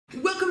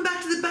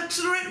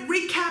Bachelorette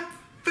recap.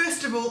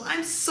 First of all,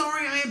 I'm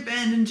sorry I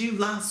abandoned you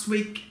last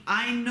week.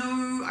 I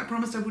know I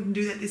promised I wouldn't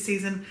do that this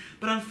season,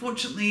 but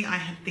unfortunately I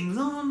had things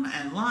on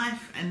and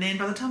life, and then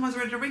by the time I was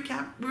ready to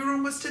recap, we were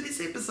almost to this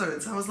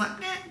episode, so I was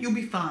like, nah, you'll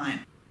be fine.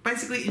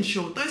 Basically, in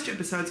short, those two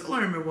episodes, all I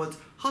remember was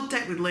hot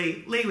date with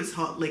Lee. Lee was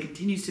hot. Lee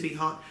continues to be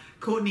hot.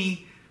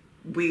 Courtney,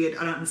 weird.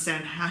 I don't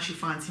understand how she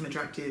finds him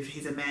attractive.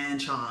 He's a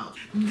man-child.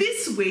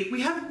 This week,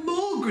 we have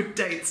more good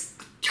dates.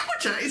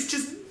 Georgia is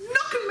just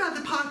knocking him out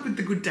of the park with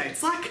the good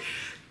dates. Like,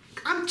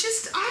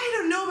 I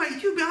don't know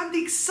about you, but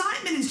the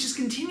excitement just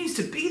continues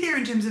to be there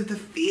in terms of the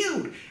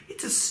field.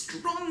 It's a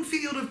strong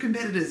field of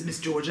competitors, Miss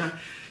Georgia.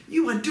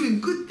 You are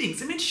doing good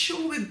things. I mean,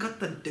 sure, we've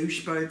got the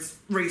douchebags,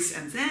 Rhys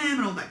and Sam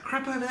and all that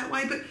crap over that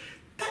way, but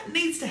that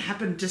needs to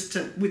happen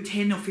with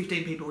 10 or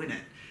 15 people in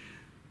it.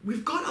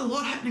 We've got a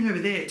lot happening over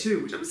there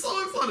too, which I'm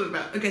so excited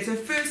about. Okay, so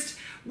first,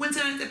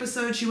 Wednesday night's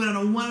episode, she went on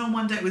a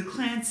one-on-one date with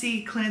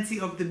Clancy. Clancy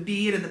of the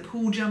beard and the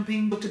pool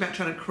jumping. Talked about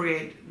trying to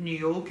create New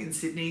York in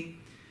Sydney.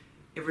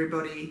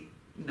 Everybody,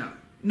 no.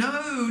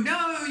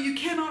 No, you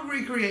cannot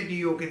recreate New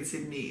York in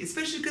Sydney,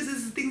 especially because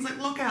there's things like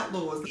lockout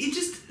laws.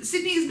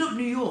 Sydney is not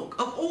New York.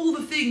 Of all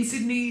the things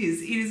Sydney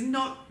is, it is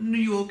not New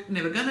York,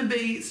 never gonna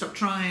be, stop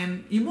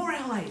trying. You're more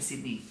LA,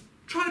 Sydney.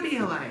 Try to be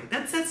LA.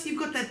 That's you've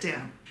got that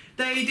down.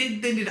 They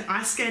did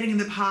ice skating in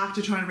the park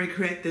to try and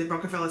recreate the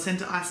Rockefeller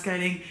Center ice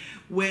skating,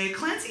 where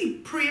Clancy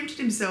preempted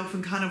himself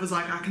and kind of was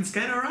like, I can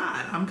skate all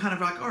right. I'm kind of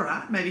like, all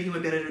right, maybe he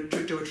would better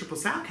do a triple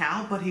sow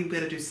cow, but he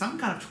better do some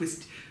kind of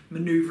twist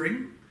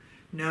maneuvering.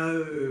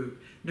 No,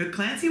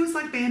 Clancy was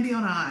like Bambi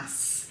on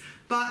ice.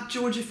 But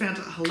Georgia found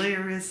it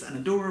hilarious and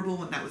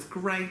adorable, and that was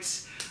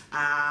great.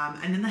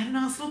 And then they had a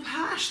nice little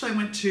pash. They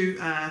went to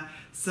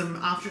some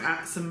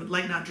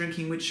late night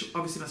drinking, which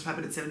obviously must have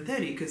happened at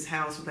 7:30, because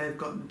how else would they have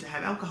gotten to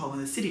have alcohol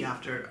in the city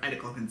after 8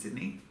 o'clock in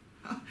Sydney?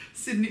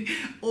 Sydney,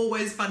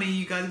 always funny,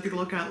 you guys with the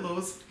lockout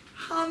laws.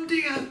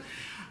 Humdinger.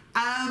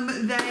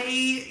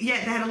 They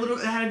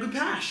had a good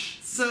pash.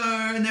 So,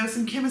 and there was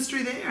some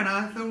chemistry there, and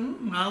I thought,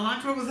 I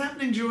liked what was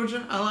happening,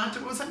 Georgia. I liked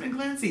what was happening,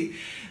 Clancy.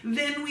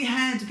 Then we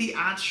had the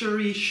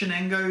archery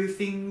shenango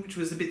thing, which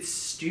was a bit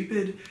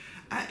stupid.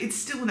 It's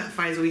still in that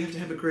phase where you have to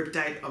have a group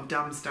date of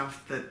dumb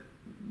stuff that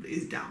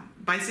is dumb.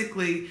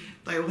 Basically,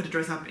 they all had to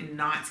dress up in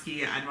knight's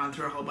gear and run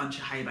through a whole bunch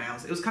of hay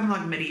bales. It was kind of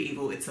like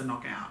medieval, it's a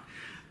knockout.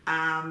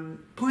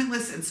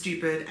 Pointless and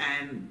stupid,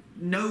 and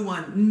no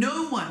one,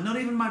 not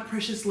even my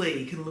precious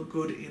Lee, can look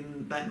good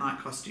in that night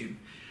costume.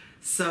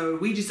 So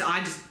I just,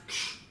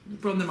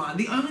 from the mind.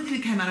 The only thing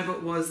that came out of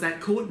it was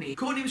that Courtney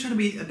was trying to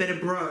be a better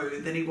bro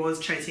than he was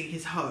chasing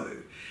his hoe.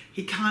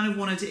 He kind of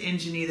wanted to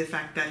engineer the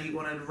fact that he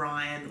wanted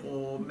Ryan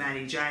or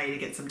Matty J to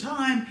get some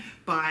time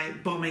by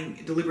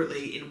bombing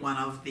deliberately in one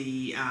of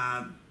the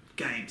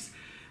games.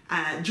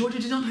 Georgia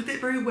did not take that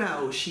very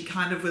well. She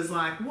kind of was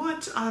like,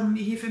 what? You're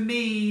here for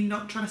me,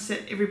 not trying to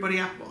set everybody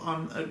up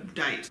on a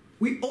date.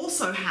 We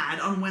also had,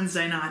 on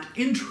Wednesday night,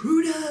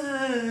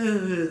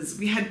 intruders.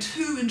 We had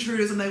 2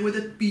 intruders, and they were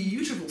the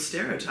beautiful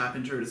stereotype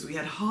intruders. We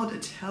had hot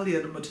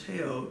Italian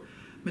Matteo.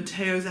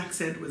 Matteo's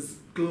accent was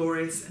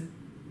glorious and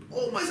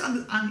almost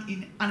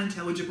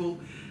unintelligible.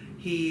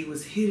 He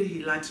was here,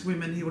 he liked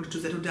women, he wanted to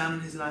settle down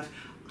in his life.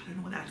 I don't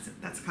know what accent,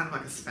 that's kind of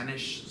like a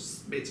Spanish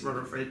meets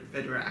Roger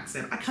Federer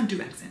accent. I can't do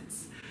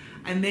accents.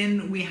 And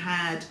then we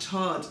had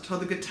Todd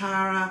the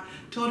guitar,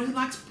 Todd who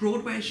likes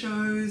Broadway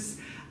shows,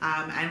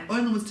 and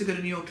only wants to go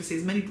to New York to see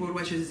as many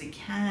Broadway shows as he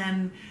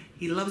can.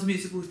 He loves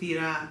musical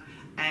theatre,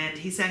 and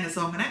he sang a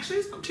song, and actually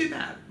it's not too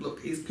bad. Look,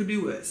 it could be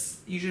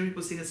worse. Usually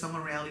people sing a song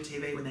on reality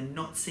TV when they're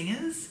not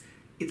singers,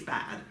 it's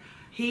bad.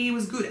 He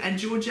was good, and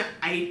Georgia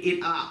ate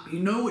it up. You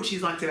know what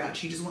she's like about.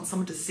 She just wants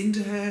someone to sing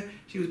to her.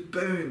 She was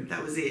boom,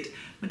 that was it.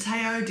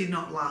 Matteo did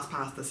not last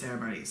past the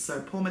ceremony, so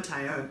poor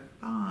Matteo,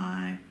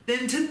 bye.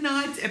 Then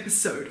tonight's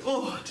episode,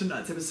 God,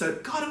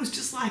 it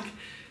was like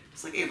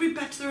every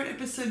Bachelorette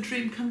episode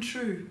dream come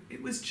true.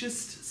 It was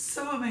just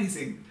so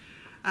amazing.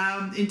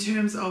 In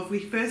terms of,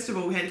 first of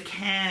all, we had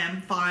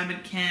Cam, Fireman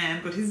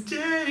Cam, got his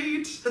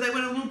date. So they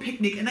went on a little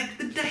picnic, and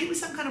the date was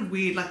some kind of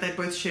weird, like they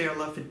both share a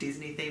love for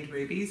Disney-themed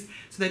movies.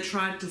 So they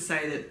tried to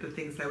say that the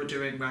things they were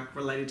doing were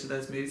related to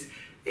those movies.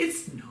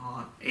 It's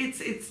not.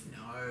 It's no.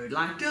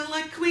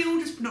 Can we all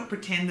just not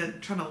pretend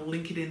that trying to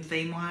link it in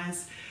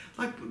theme-wise?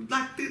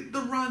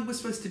 The rug was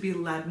supposed to be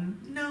Aladdin.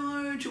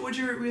 No,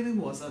 Georgia, it really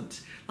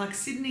wasn't. Like,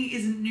 Sydney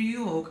isn't New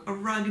York. A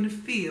rug in a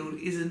field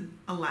isn't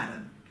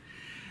Aladdin.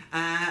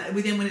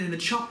 We then went in the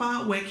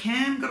chopper, where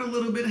Cam got a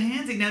little bit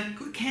handsy. Now,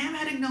 Cam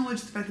had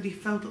acknowledged the fact that he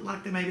felt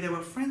like maybe they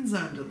were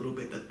friend-zoned a little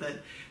bit,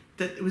 that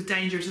it was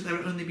dangerous that they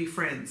would only be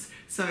friends.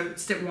 So,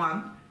 step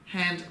 1,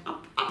 hand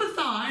up a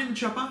thigh in the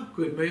chopper.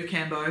 Good move,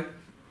 Cambo.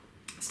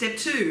 Step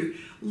 2,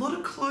 a lot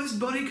of close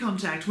body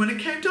contact when it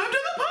came time to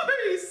the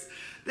puppies.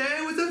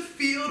 There was a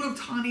field of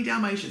tiny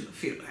Dalmatians.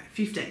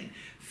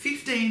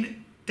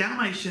 15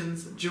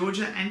 Dalmatians,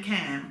 Georgia and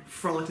Cam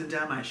frolicked in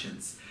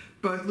Dalmatians.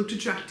 Both looked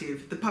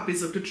attractive. The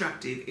puppies looked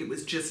attractive. It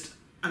was just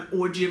an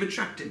orgy of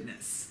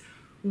attractiveness.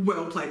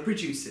 Well played,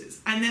 producers.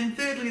 And then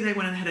thirdly, they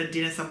went and had a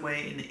dinner somewhere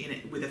in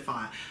it with a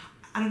fire.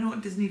 I don't know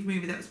what Disney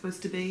movie that was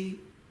supposed to be.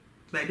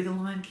 Maybe The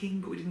Lion King,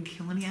 but we didn't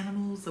kill any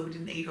animals, or we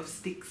didn't eat off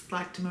sticks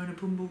like Timon and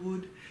Pumbaa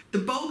would. The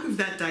bulk of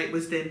that date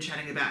was them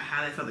chatting about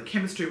how they felt the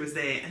chemistry was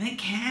there, and then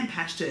Cam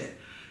patched it.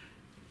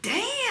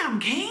 Damn,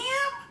 Cam!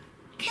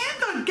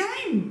 Cam got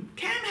game.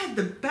 Cam had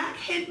the back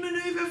head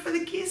manoeuvre for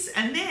the kiss,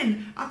 and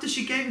then after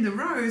she gave him the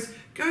rose,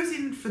 goes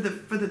in for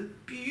the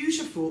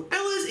beautiful.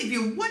 Ellas, if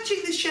you're watching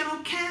this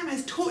channel, Cam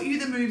has taught you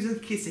the moves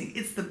of kissing.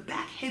 It's the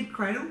back head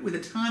cradle with a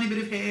tiny bit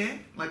of hair,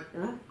 like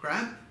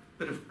grab,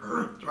 bit of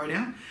throw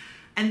down.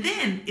 And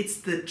then it's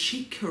the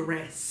cheek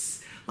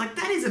caress. Like,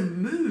 that is a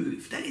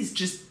move. That is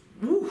just,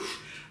 woof.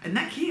 And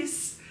that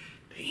kiss,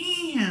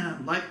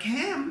 damn. Like,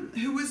 Cam,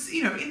 who was,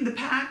 you know, in the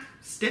pack,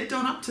 stepped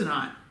on up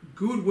tonight.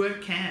 Good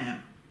work,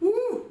 Cam.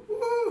 Woo,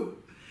 woo.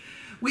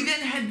 We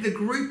then had the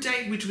group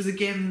date, which was,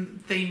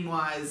 again,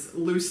 theme-wise,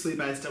 loosely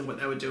based on what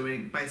they were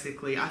doing,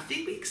 basically. I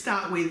think we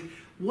start with,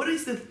 what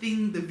is the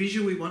thing, the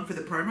visual we want for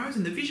the promos?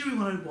 And the visual we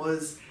wanted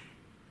was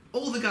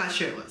all the guys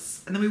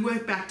shirtless. And then we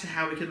worked back to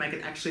how we could make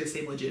it actually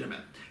seem legitimate.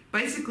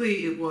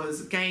 Basically, it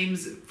was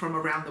games from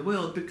around the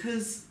world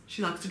because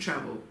she likes to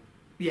travel.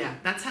 Yeah,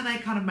 that's how they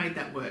kind of made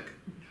that work.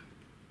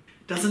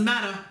 Doesn't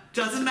matter,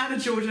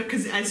 Georgia,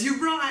 because as you're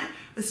right,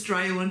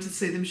 Australia wanted to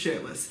see them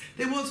shirtless.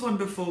 There was one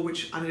before,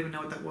 which I don't even know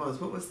what that was.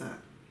 What was that?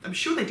 I'm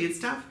sure they did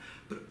stuff,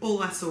 but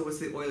all I saw was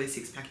the oily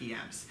six-packy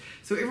abs.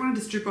 So everyone had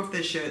to strip off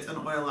their shirts and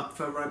oil up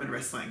for Roman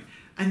wrestling.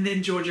 And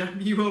then Georgia,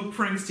 you old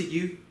prankster,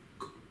 you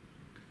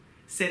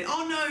said,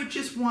 oh no,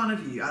 just one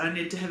of you. I don't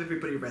need to have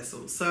everybody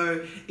wrestle.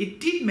 So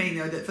it did mean,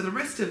 though, that for the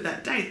rest of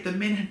that date, the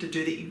men had to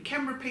do the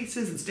in-camera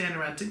pieces and stand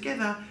around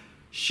together,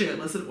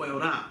 shirtless and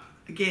oiled up.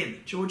 Again,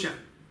 Georgia,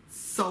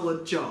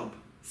 solid job.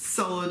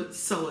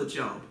 Solid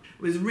job.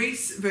 It was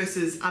Rhys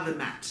versus other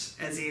Matt,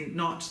 as in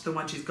not the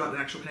one she's got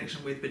an actual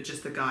connection with, but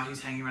just the guy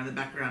who's hanging around the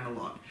background a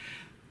lot.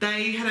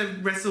 They had a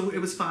wrestle, it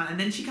was fun, and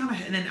then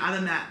and then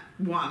other Matt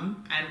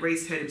won, and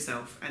Rhys hurt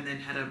himself, and then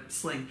had a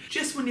sling.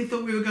 Just when you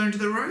thought we were going to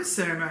the rose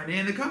ceremony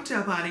and the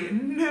cocktail party,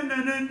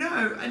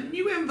 no, a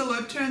new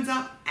envelope turns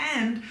up,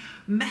 and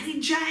Matty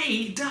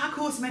J, Dark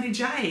Horse Matty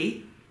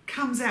J,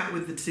 comes out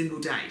with the single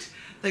date.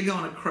 They go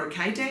on a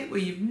croquet date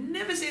where you've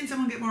never seen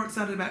someone get more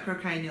excited about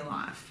croquet in your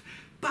life,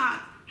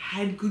 but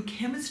had good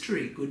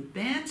chemistry, good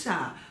banter,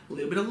 a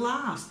little bit of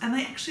laughs, and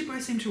they actually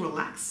both seemed to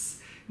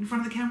relax in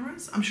front of the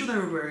cameras. I'm sure they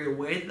were very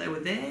aware that they were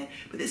there,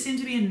 but there seemed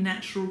to be a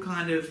natural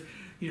kind of,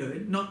 you know,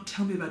 not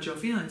tell me about your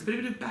feelings, but a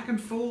bit of back and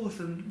forth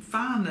and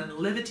fun and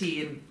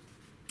levity. And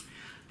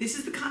this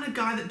is the kind of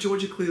guy that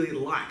Georgia clearly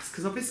likes,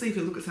 because obviously if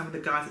you look at some of the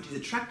guys that she's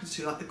attracted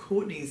to, like the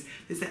Courtneys,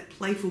 there's that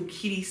playful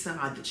kiddie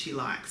side that she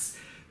likes,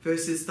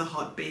 versus the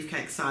hot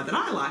beefcake side that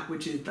I like,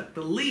 which is like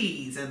the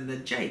Lees and the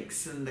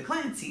Jakes and the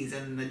Clancys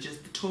and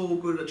just the tall,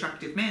 good,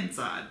 attractive man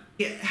side.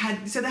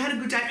 Yeah, so they had a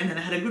good date, and then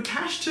they had a good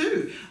pash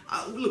too.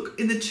 Look,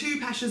 in the two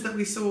pashes that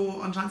we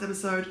saw on tonight's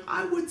episode,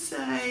 I would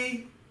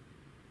say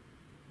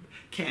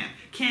Cam.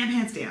 Cam,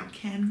 hands down.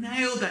 Cam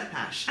nailed that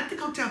pash. At the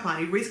cocktail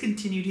party, Rhys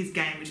continued his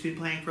game, which he's been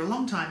playing for a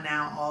long time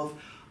now, of,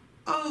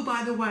 oh,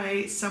 by the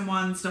way,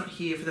 someone's not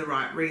here for the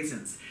right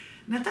reasons.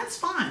 Now, that's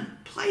fine.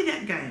 Play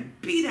that game.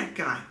 Be that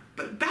guy.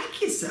 But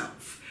back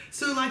yourself.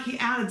 So, like, he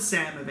outed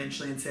Sam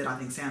eventually and said, I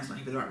think Sam's not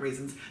here for the right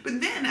reasons.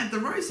 But then at the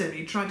rose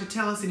ceremony, he tried to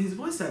tell us in his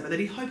voiceover that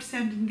he hoped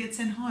Sam didn't get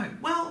sent home.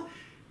 Well,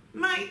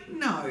 mate,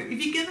 no.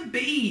 If you're going to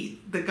be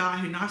the guy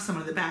who knifes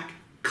someone in the back,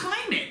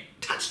 claim it.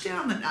 Touch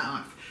down the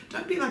knife.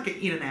 Don't be like an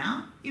in and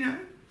out, you know.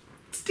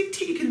 Stick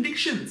to your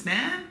convictions,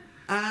 man.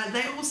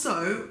 They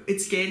also,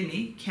 it scared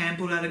me, Cam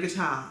pulled out a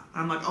guitar.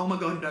 I'm like, oh my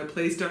God, no,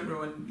 please don't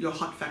ruin your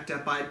hot factor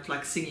by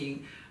like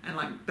singing and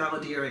like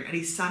balladeering. And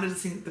he started to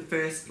sing the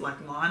first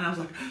like line. I was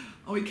like,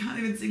 oh, he can't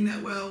even sing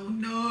that well.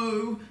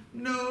 No.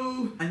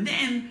 And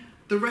then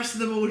the rest of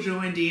them all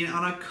joined in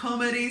on a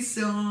comedy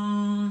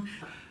song.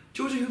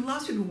 Georgia, who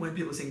loves people when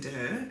people sing to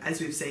her, as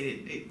we've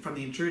seen it from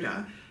The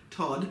Intruder,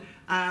 Todd,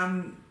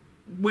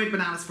 went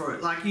bananas for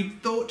it. Like, you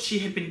thought she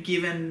had been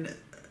given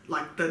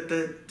like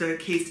the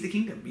keys to the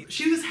kingdom.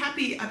 She was as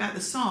happy about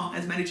the song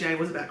as Matty J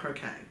was about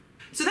croquet.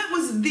 So that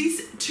was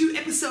these two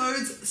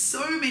episodes.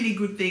 So many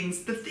good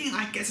things. The thing,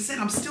 I guess I said,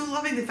 I'm still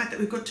loving the fact that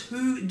we've got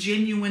two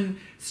genuine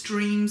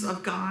streams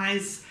of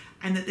guys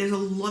and that there's a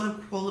lot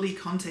of quality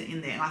content in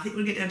there. And I think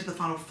we'll get down to the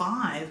final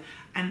five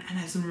and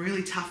have some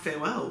really tough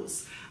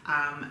farewells.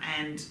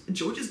 And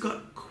Georgia's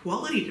got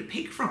quality to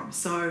pick from.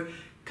 So,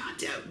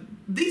 goddamn,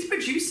 these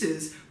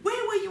producers,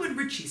 where were you in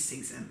Richie's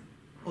season?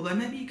 Although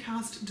maybe you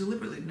cast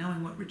deliberately,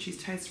 knowing what Richie's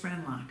tastes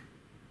ran like.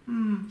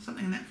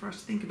 Something in that for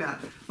us to think about.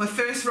 My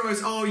first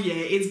rose, oh yeah,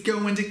 it's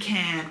going to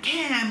Cam.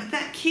 Cam,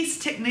 that kiss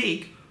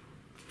technique,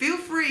 feel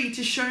free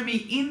to show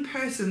me in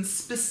person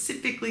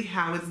specifically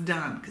how it's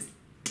done, because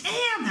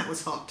damn, that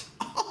was hot.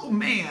 Oh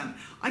man,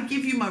 I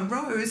give you my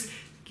rose,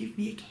 give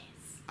me a kiss.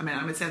 I mean,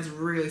 it sounds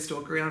really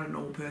stalkery. I'm a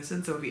normal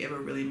person, so if you ever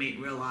really meet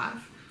in real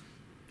life,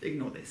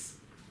 ignore this.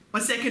 My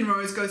second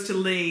rose goes to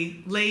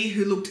Lee. Lee,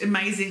 who looked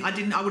amazing.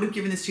 I would have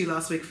given this to you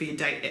last week for your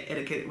date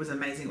etiquette. It was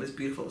amazing. It was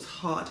beautiful. It was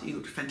hot. You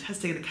looked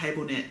fantastic in a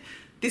cable net.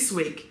 This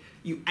week,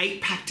 you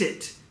 8-packed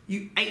it.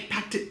 You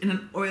 8-packed it in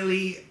an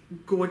oily,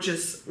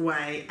 gorgeous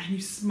way, and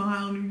you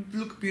smile and you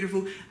look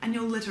beautiful, and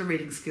your letter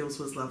reading skills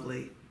was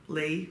lovely.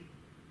 Lee,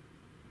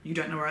 you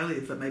don't know where I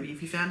live, but maybe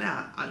if you found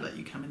out, I'd let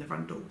you come in the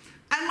front door.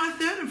 And my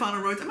third and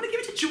final rose, I'm going to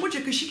give it to Georgia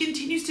because she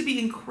continues to be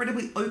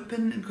incredibly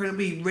open,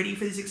 incredibly ready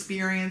for this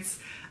experience.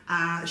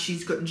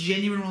 She's got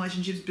genuine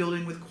relationships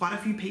building with quite a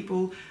few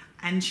people,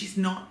 and she's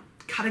not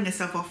cutting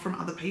herself off from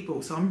other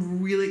people. So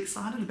I'm really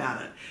excited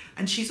about it.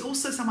 And she's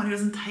also someone who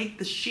doesn't take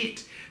the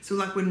shit. So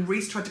like when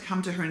Rhys tried to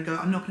come to her and go,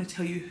 I'm not going to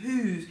tell you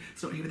who's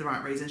not here for the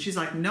right reason. She's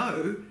like,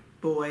 no,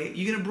 boy,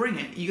 you're going to bring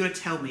it. You got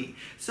to tell me.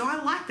 So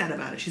I like that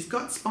about her. She's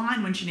got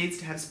spine when she needs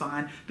to have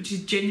spine, but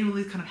she's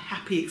genuinely kind of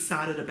happy,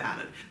 excited about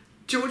it.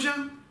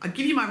 Georgia, I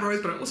give you my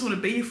rose, but I also want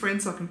to be your friend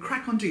so I can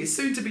crack on to your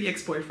soon-to-be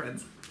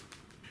ex-boyfriends.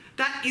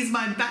 That is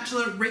my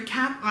Bachelor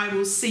recap. I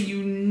will see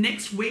you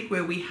next week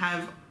where we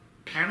have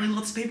apparently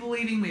lots of people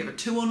leaving. We have a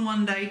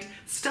 2-on-1 date.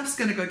 Stuff's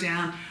going to go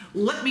down.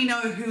 Let me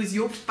know who is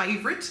your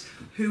favourite,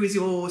 who is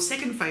your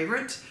second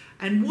favourite,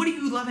 and what are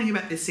you loving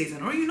about this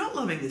season? Or are you not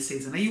loving this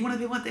season? Are you one of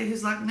the people out there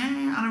who's like, nah,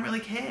 I don't really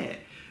care?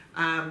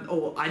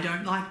 Or I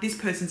don't like this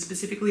person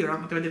specifically, or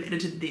I'm going to have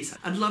edited this.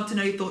 I'd love to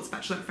know your thoughts,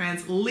 Bachelorette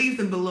fans. Leave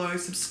them below.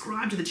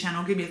 Subscribe to the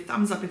channel. Give me a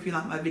thumbs up if you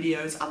like my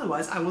videos.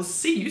 Otherwise, I will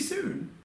see you soon.